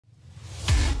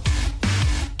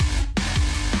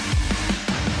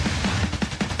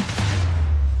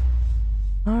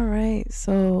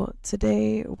So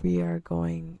today we are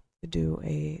going to do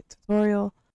a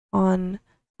tutorial on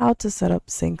how to set up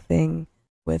Syncthing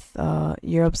with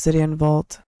your Obsidian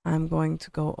Vault. I'm going to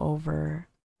go over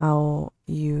how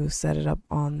you set it up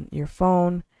on your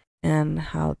phone and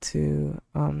how to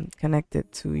connect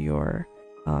it to your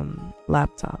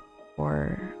laptop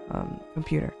or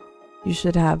computer. You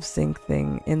should have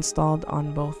Syncthing installed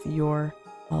on both your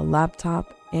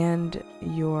laptop and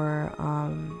your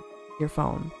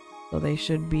phone. So they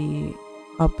should be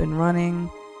up and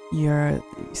running. Your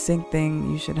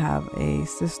Syncthing, you should have a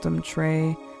system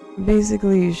tray.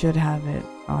 Basically, you should have it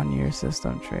on your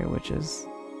system tray, which is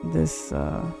this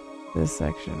this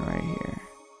section right here.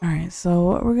 All right, so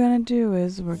what we're gonna do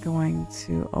is we're going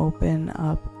to open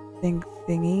up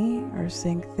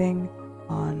Syncthing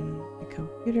on the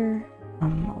computer.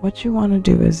 What you want to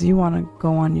do is you want to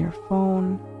go on your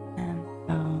phone and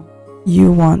you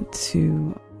want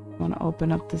to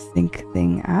open up the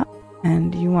Syncthing app,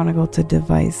 and you want to go to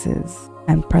devices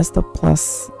and press the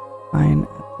plus sign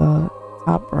at the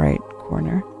top right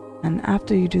corner. And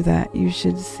after you do that, you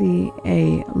should see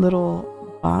a little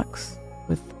box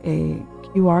with a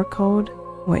QR code.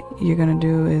 What you're gonna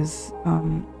do is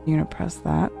you're gonna press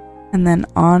that, and then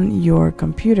on your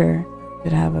computer you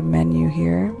should have a menu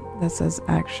here that says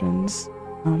actions.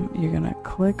 You're gonna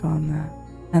click on that,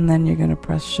 and then you're gonna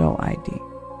press show ID.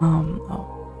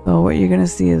 So what you're gonna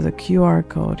see is a QR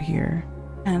code here,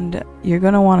 and you're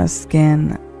gonna want to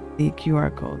scan the QR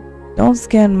code. Don't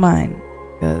scan mine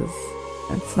because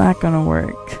it's not gonna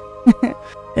work.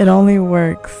 It only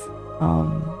works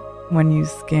when you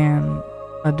scan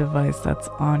a device that's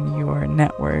on your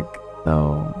network.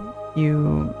 So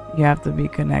you have to be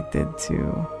connected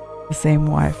to the same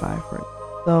Wi-Fi for it.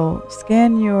 So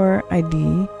scan your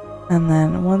ID, and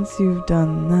then once you've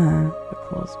done that, the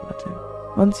close button.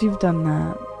 Once you've done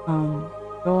that,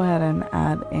 go ahead and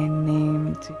add a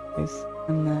name to this,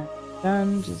 and then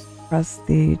done, just press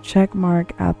the check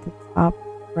mark at the top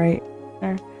right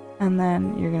there, and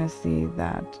then you're gonna see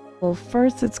that, well,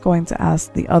 first it's going to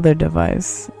ask the other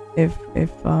device if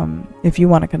you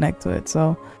want to connect to it.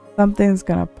 So something's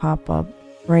gonna pop up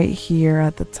right here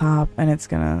at the top, and it's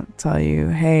gonna tell you,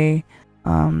 hey,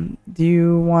 do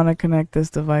you want to connect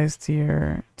this device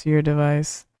to your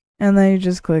device? And then you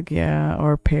just click yeah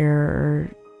or pair or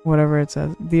whatever it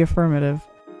says, the affirmative,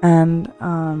 and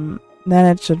then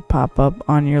it should pop up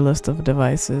on your list of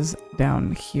devices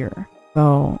down here.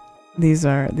 So these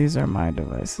are my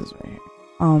devices right here.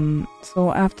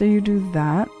 So after you do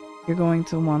that, you're going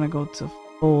to want to go to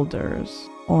folders,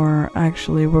 or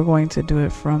actually we're going to do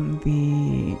it from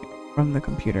the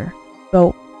computer.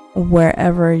 So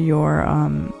wherever your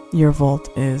vault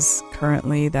is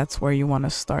currently, that's where you want to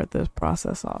start this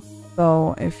process off.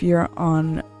 So if your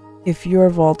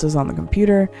vault is on the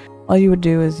computer, all you would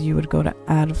do is you would go to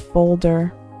add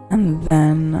folder, and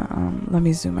then let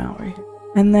me zoom out right here,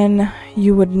 and then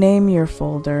you would name your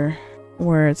folder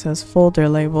where it says folder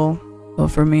label. So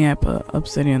for me, I put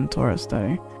Obsidian Torah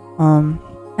study,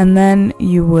 and then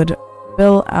you would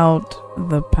fill out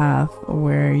the path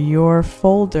where your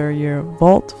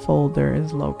vault folder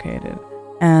is located.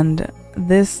 And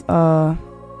this I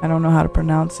don't know how to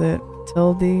pronounce it,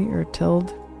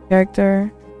 tilde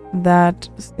character, that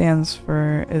stands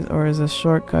for is a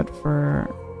shortcut for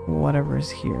whatever's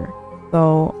here.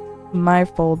 So my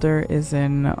folder is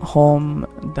in home,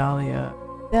 Dahlia,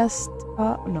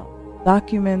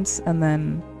 documents, and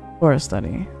then Torah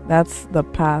study. That's the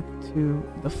path to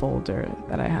the folder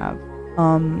that I have.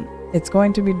 It's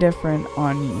going to be different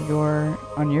on your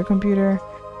computer.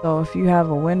 So if you have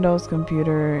a Windows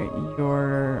computer,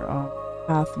 your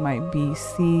path might be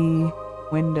C,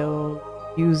 Windows,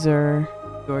 user,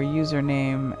 your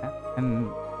username,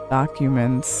 and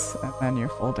documents, and then your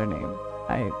folder name.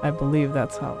 I believe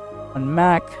that's how. On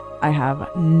Mac, I have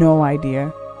no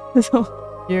idea. So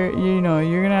you're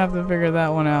gonna have to figure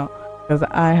that one out, because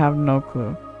I have no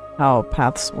clue how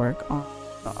paths work on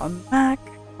Mac.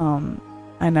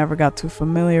 I never got too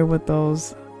familiar with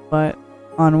those, but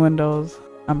on Windows,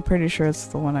 I'm pretty sure it's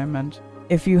the one I mentioned.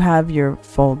 If you have your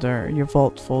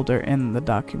vault folder in the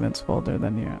documents folder,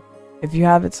 then yeah. If you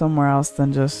have it somewhere else,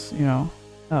 then just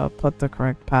put the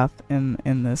correct path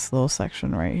in this little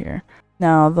section right here.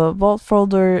 Now the vault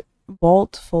folder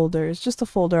is just a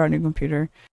folder on your computer.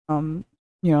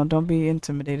 Don't be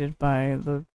intimidated by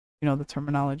the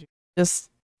terminology. It's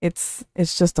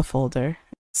just a folder.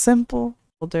 Simple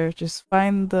folder. Just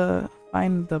find the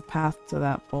path to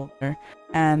that folder,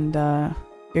 and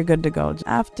you're good to go.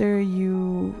 After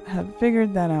you have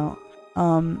figured that out,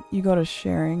 you go to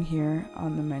sharing here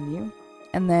on the menu,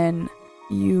 and then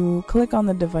you click on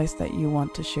the device that you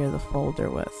want to share the folder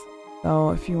with.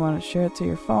 So if you want to share it to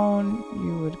your phone,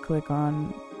 you would click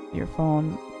on your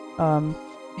phone.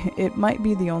 It might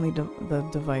be the only the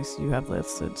device you have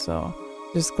listed, so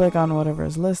just click on whatever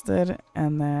is listed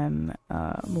and then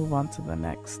move on to the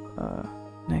next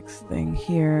thing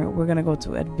here. We're gonna go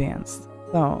to advanced.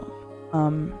 So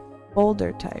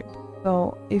folder type.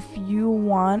 So if you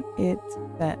want it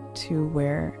set to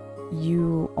where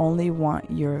you only want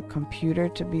your computer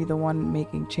to be the one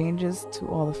making changes to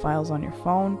all the files on your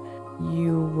phone,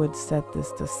 you would set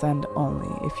this to send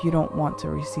only if you don't want to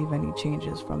receive any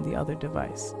changes from the other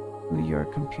device to your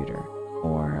computer,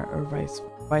 or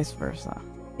vice versa.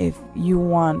 If you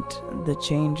want the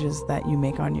changes that you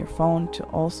make on your phone to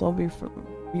also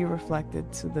be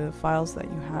reflected to the files that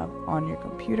you have on your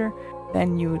computer,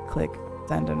 then you would click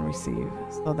send and receive,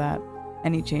 so that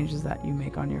any changes that you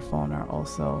make on your phone are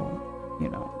also, you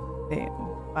know, the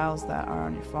files that are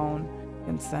on your phone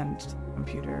can send to the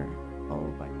computer.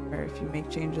 Or if you make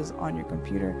changes on your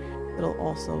computer, it'll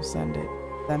also send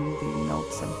the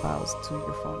notes and files to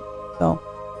your phone. So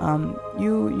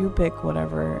you pick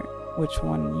which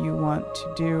one you want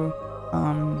to do.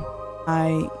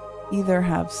 I either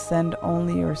have send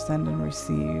only or send and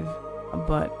receive,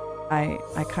 but I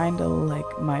kind of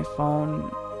like my phone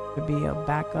to be a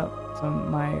backup to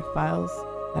my files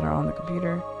that are on the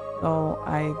computer, so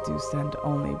I do send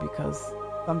only, because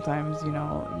sometimes, you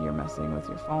know, you're messing with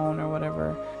your phone or whatever,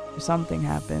 or something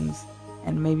happens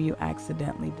and maybe you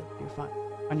accidentally delete your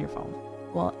file on your phone.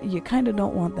 Well, you kind of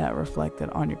don't want that reflected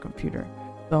on your computer,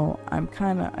 so I'm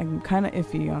kind of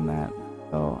iffy on that.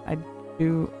 So I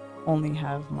do only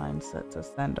have mine set to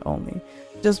send only,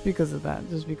 just because of that,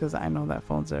 just because I know that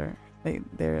phones are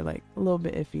they're like a little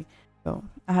bit iffy. So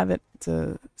I have it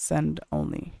to send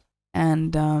only.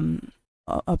 And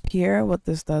up here, what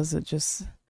this does,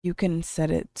 you can set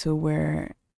it to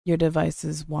where your device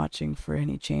is watching for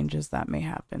any changes that may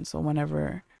happen. So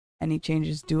whenever any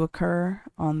changes do occur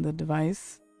on the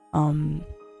device,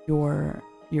 your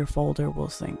folder will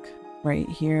sync. Right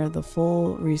here, the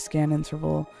full rescan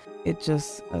interval, it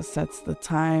just sets the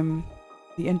time,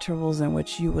 the intervals in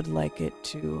which you would like it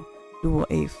to do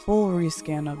a full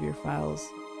rescan of your files,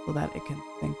 so that it can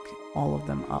sync all of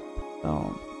them up.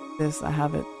 So this, I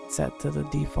have it set to the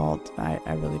default. I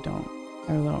really don't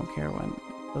care when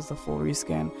it does the full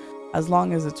rescan, as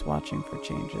long as it's watching for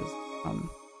changes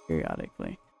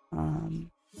periodically. I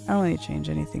don't need to change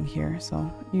anything here,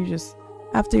 so you just,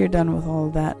 after you're done with all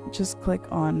of that, just click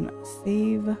on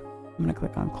save. I'm gonna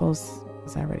click on close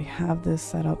because I already have this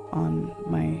set up on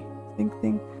my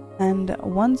Syncthing. And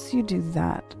once you do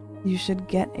that, you should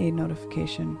get a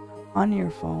notification on your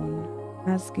phone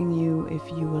asking you if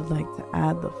you would like to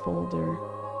add the folder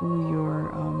to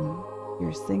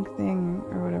your Syncthing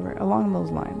or whatever, along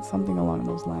those lines, something along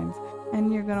those lines.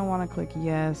 And you're gonna want to click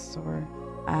yes or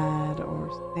add or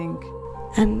sync.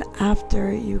 And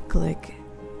after you click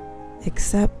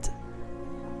accept,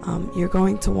 you're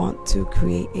going to want to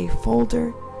create a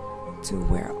folder to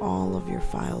where all of your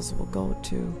files will go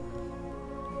to.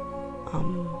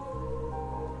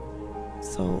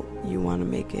 So you want to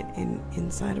make it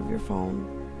inside of your phone,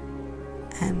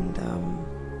 and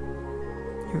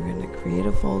you're going to create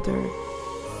a folder.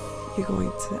 You're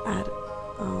going to add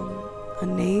a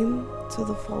name to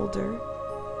the folder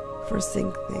for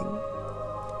Syncthing,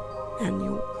 and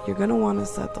you're going to want to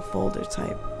set the folder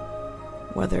type,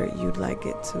 whether you'd like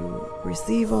it to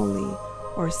receive only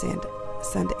or send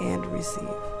and receive.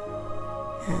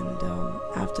 And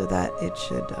after that, it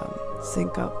should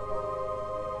sync up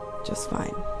just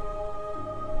fine.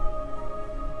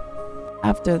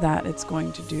 After that, it's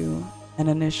going to do an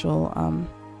initial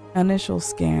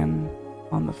scan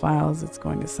on the files. It's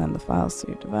going to send the files to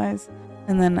your device,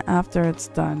 and then after it's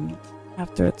done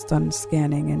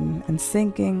scanning and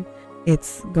syncing,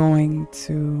 it's going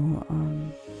to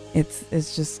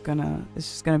it's just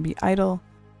gonna be idle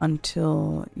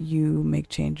until you make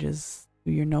changes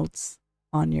to your notes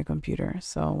on your computer.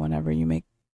 So whenever you make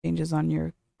changes on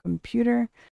your computer,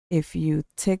 if you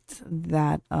ticked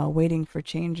that waiting for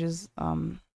changes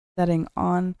setting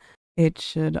on, it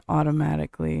should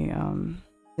automatically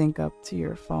sync up to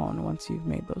your phone once you've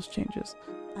made those changes.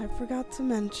 I forgot to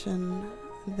mention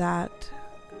that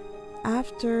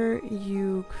after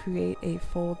you create a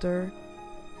folder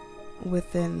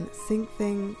within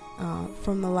Syncthing,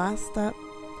 from the last step,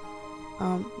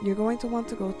 you're going to want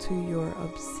to go to your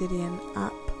Obsidian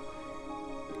app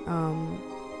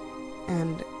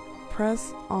and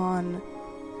press on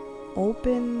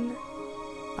open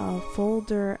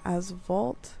folder as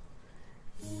vault,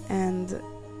 and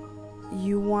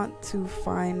you want to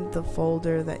find the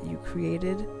folder that you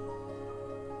created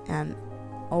and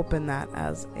open that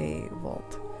as a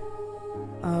vault.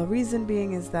 Reason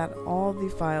being is that all the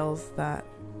files that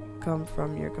come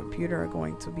from your computer are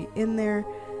going to be in there,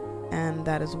 and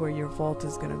that is where your vault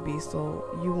is going to be. So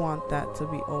you want that to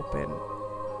be open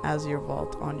as your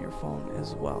vault on your phone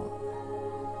as well.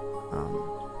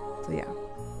 So yeah.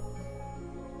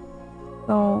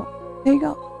 So there you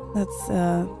go. That's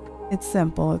it's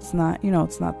simple. It's not,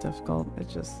 it's not difficult.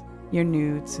 It's just you're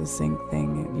new to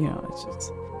Syncthing. It's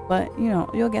just. But,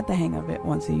 you'll get the hang of it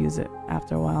once you use it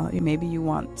after a while. Maybe you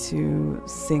want to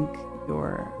sync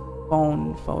your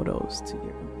phone photos to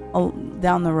your...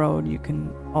 down the road, you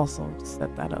can also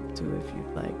set that up too if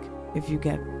you'd like. If you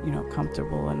get,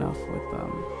 comfortable enough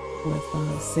with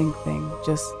Syncthing.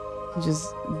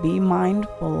 Just be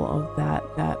mindful of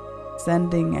that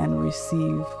sending and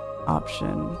receive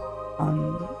option.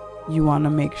 You want to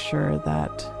make sure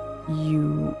that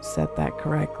you set that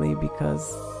correctly,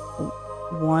 because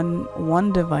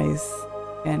one device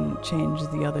can change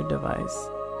the other device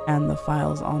and the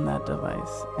files on that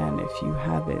device. And if you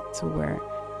have it to where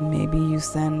maybe you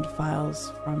send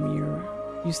files from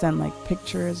you send like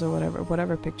pictures or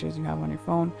whatever pictures you have on your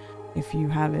phone, if you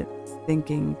have it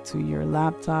syncing to your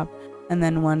laptop, and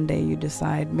then one day you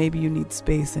decide maybe you need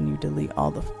space and you delete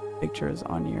all the pictures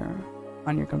on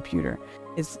your computer,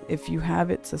 if you have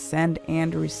it to send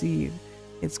and receive,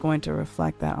 it's going to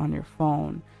reflect that on your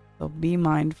phone. So be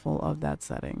mindful of that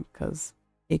setting, because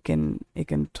it can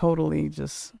totally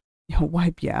just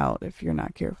wipe you out if you're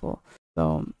not careful.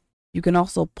 So you can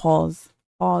also pause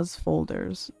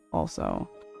folders also,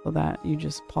 so that you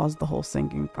just pause the whole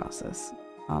syncing process.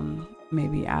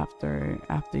 Maybe after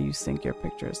you sync your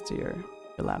pictures to your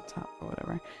laptop or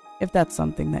whatever, if that's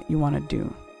something that you want to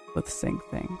do with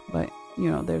Syncthing. But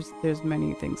there's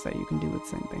many things that you can do with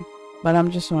Syncthing. But I'm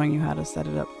just showing you how to set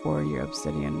it up for your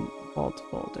Obsidian Vault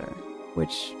folder,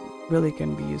 which really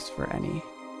can be used for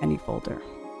any folder,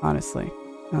 honestly.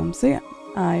 So yeah,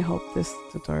 I hope this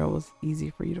tutorial was easy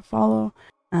for you to follow,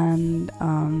 and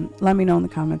let me know in the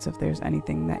comments if there's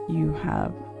anything that you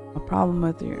have a problem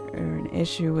with or an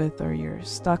issue with, or you're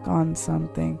stuck on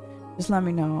something. Just let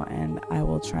me know, and I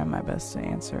will try my best to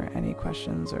answer any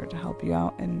questions or to help you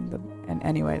out in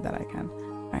any way that I can.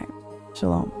 All right,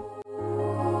 shalom.